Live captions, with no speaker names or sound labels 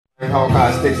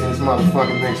Hawkeye sticks in this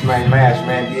motherfucking mix, man. Mash,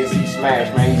 man. DSC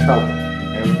smash, man. He's stoking.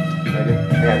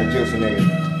 They got the juice in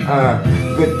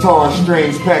nigga. Guitar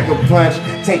strings, pack a punch,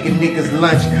 taking niggas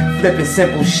lunch, flipping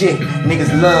simple shit.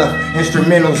 Niggas love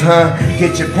instrumentals, huh?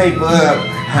 Get your paper up.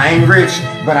 I ain't rich,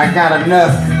 but I got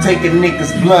enough. Taking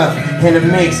niggas bluff in the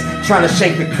mix, trying to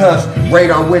shake the cuffs.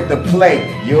 Radar with the play,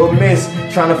 you'll miss.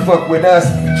 Trying to fuck with us,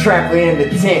 trapper in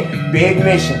the tent. Big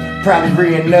mission, probably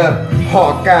reading up.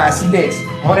 Hawkeye sticks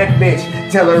on that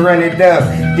bitch, tell her run it up.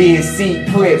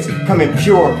 DSC clips, coming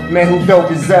pure, man who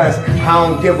dope is us. I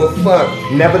don't give a fuck,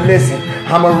 never listen,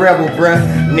 I'm a rebel bruh.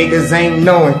 Niggas ain't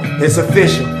knowing, it's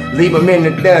official, leave them in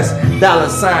the dust.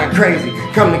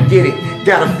 Dollasigncrazy, come to get it,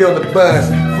 gotta feel the buzz.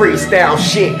 Freestyle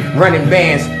shit, running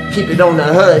bands, keep it on the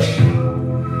hush.